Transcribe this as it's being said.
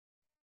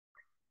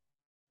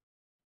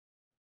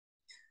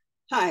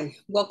Hi,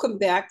 welcome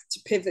back to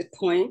Pivot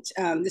Point.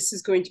 This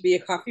is going to be a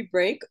coffee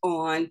break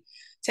on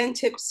 10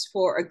 tips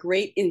for a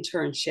great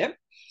internship.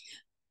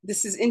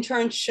 This is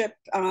internship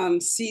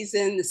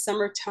season, the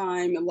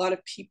summertime. A lot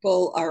of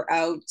people are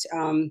out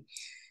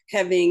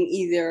having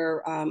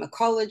either a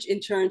college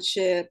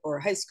internship or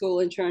a high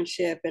school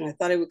internship, and I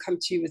thought I would come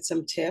to you with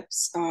some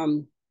tips.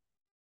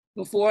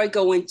 Before I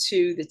go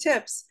into the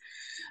tips,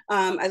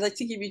 I'd like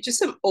to give you just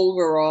some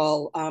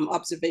overall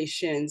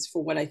observations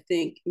for what I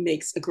think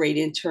makes a great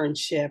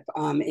internship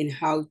and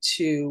how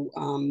to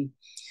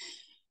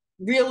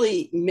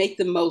really make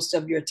the most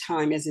of your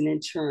time as an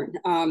intern.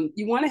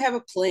 You want to have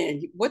a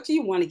plan. What do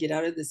you want to get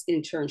out of this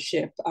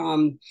internship?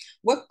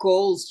 What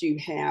goals do you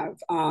have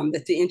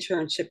that the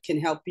internship can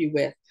help you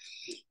with?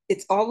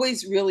 It's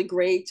always really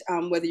great,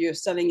 whether you're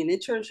studying an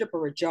internship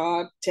or a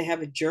job, to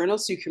have a journal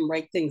so you can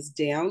write things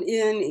down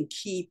in and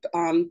keep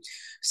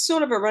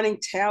sort of a running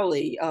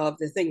tally of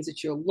the things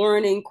that you're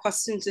learning,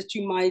 questions that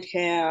you might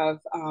have,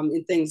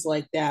 and things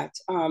like that.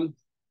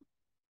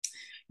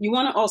 You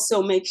want to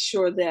also make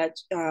sure that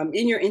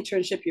in your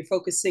internship, you're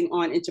focusing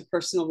on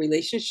interpersonal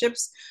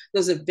relationships.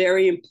 Those are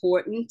very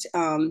important.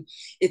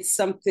 It's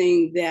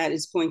something that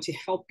is going to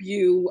help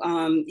you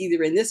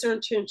either in this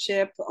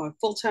internship or a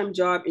full-time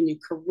job in your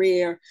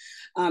career.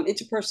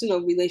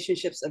 Interpersonal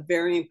relationships are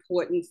very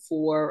important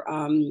for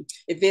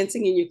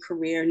advancing in your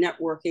career,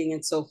 networking,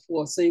 and so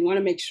forth. So you want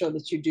to make sure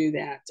that you do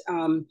that.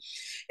 And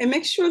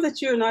make sure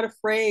that you're not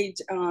afraid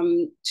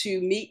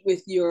to meet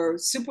with your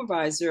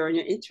supervisor on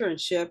your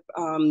internship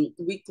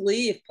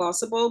weekly if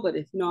possible, but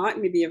if not,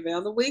 maybe every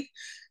other week,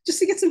 just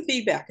to get some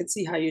feedback and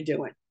see how you're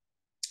doing.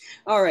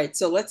 All right,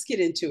 so let's get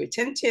into it.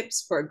 10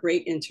 tips for a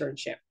great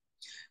internship.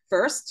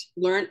 First,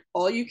 learn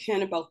all you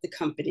can about the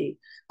company.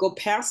 Go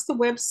past the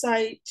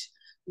website,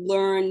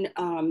 learn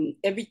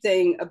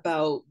everything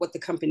about what the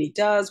company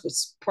does, what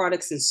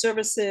products and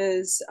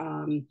services,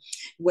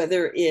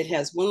 whether it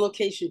has one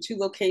location, two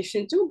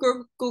locations. Do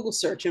a Google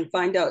search and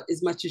find out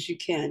as much as you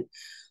can.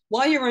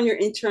 While you're on your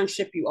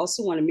internship, you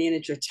also want to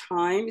manage your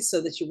time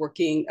so that you're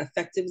working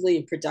effectively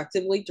and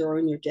productively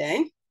during your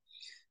day.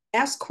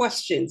 Ask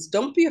questions.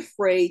 Don't be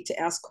afraid to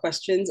ask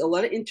questions. A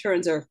lot of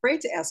interns are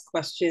afraid to ask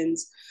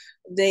questions.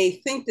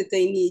 They think that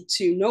they need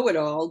to know it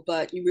all,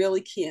 but you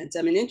really can't.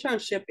 I mean,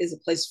 internship is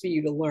a place for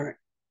you to learn.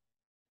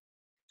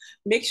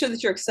 Make sure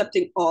that you're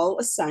accepting all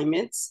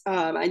assignments.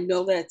 I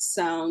know that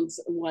sounds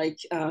like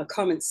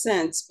common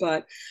sense,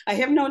 but I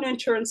have known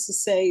interns to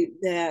say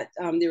that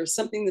there was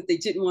something that they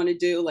didn't want to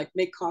do, like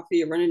make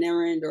coffee or run an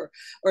errand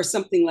or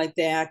something like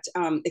that.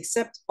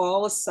 Accept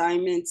all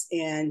assignments,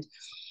 and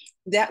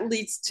that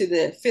leads to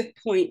the fifth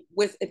point,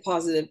 with a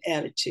positive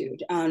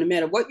attitude. No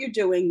matter what you're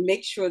doing,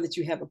 make sure that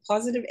you have a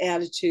positive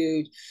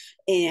attitude.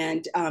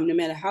 And no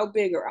matter how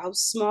big or how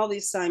small the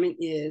assignment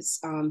is,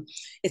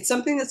 it's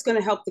something that's going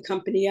to help the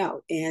company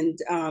out. And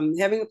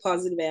having a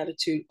positive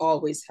attitude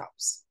always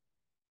helps.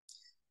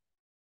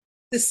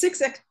 The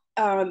sixth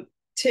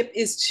tip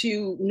is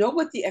to know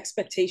what the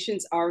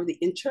expectations are of the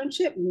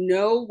internship.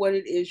 Know what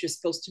it is you're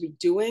supposed to be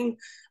doing.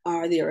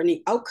 Are there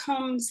any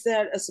outcomes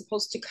that are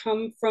supposed to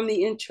come from the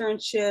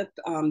internship?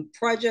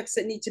 Projects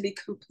that need to be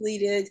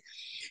completed?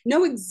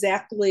 Know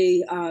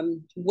exactly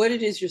what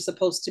it is you're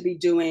supposed to be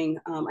doing.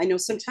 I know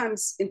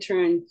sometimes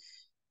intern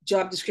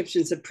job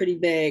descriptions are pretty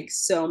vague,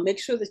 so make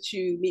sure that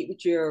you meet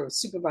with your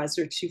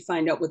supervisor to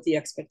find out what the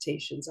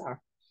expectations are.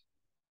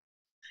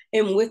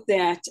 And with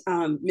that,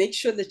 make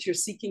sure that you're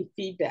seeking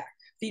feedback.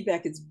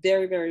 Feedback is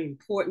very, very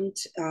important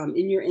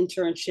in your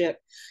internship.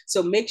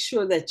 So make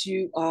sure that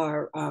you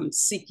are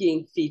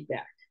seeking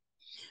feedback.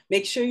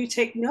 Make sure you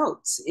take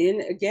notes in,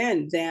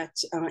 again, that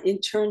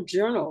intern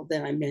journal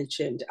that I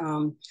mentioned.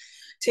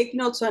 Take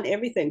notes on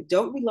everything.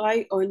 Don't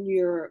rely on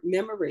your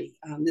memory.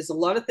 There's a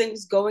lot of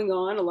things going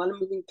on, a lot of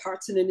moving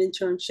parts in an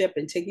internship,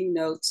 and taking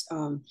notes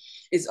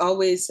is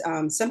always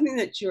something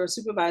that your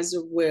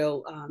supervisor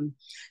will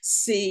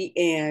see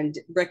and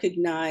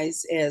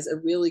recognize as a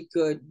really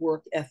good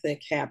work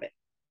ethic habit.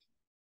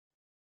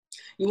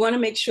 You want to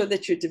make sure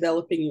that you're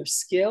developing your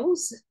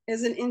skills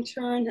as an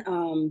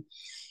intern.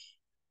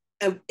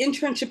 An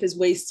internship is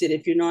wasted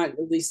if you're not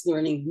at least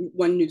learning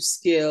one new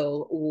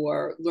skill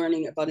or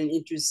learning about an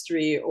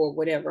industry or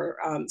whatever.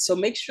 So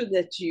make sure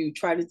that you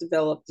try to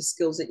develop the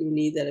skills that you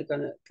need that are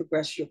going to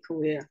progress your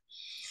career.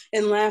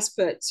 And last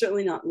but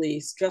certainly not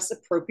least, dress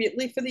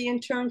appropriately for the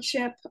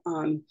internship.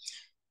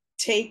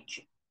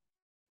 Take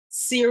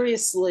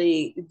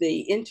seriously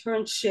the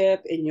internship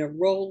and your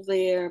role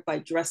there by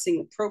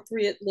dressing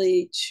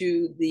appropriately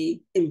to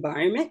the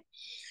environment.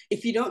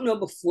 If you don't know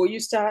before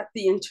you start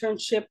the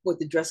internship what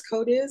the dress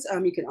code is,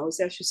 you can always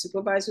ask your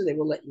supervisor. They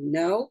will let you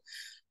know.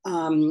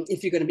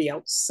 If you're going to be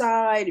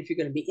outside, if you're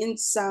going to be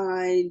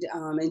inside,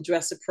 and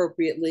dress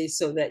appropriately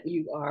so that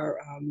you are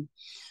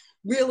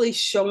really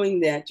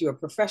showing that you're a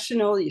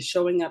professional, you're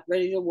showing up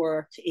ready to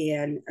work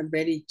and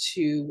ready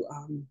to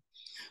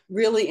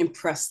really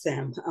impress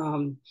them.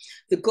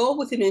 The goal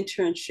with an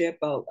internship,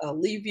 I'll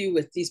leave you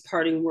with these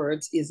parting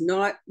words, is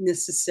not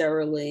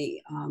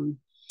necessarily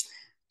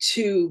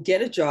to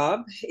get a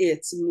job.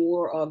 It's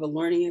more of a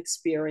learning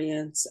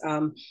experience,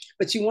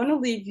 but you want to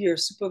leave your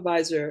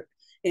supervisor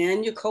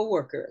and your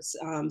coworkers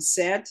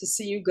sad to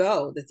see you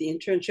go, that the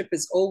internship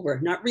is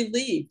over, not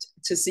relieved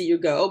to see you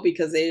go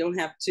because they don't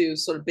have to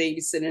sort of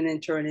babysit an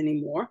intern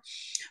anymore.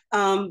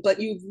 But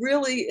you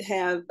really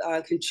have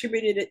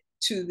contributed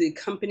to the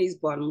company's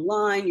bottom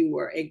line. You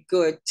were a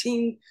good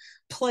team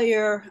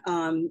player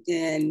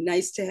and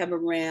nice to have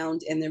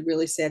around, and they're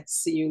really sad to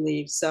see you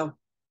leave. So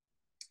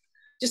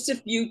just a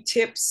few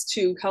tips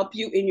to help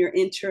you in your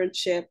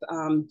internship.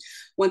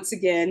 Once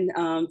again,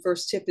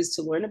 first tip is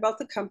to learn about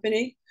the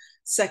company.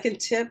 Second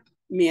tip,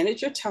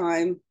 manage your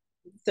time.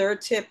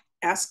 Third tip,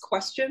 ask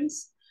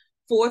questions.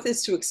 Fourth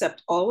is to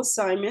accept all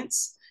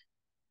assignments.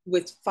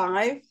 With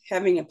five,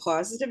 having a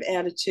positive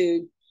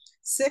attitude.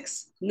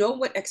 Six, know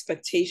what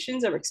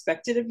expectations are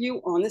expected of you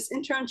on this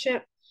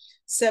internship.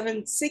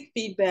 Seven, seek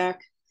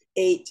feedback.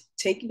 Eight,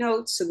 take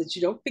notes so that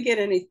you don't forget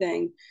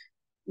anything.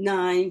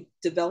 Nine,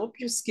 develop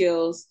your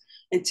skills.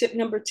 And tip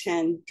number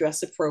 10,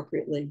 dress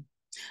appropriately.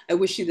 I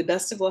wish you the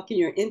best of luck in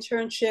your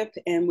internship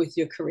and with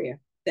your career.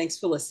 Thanks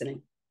for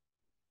listening.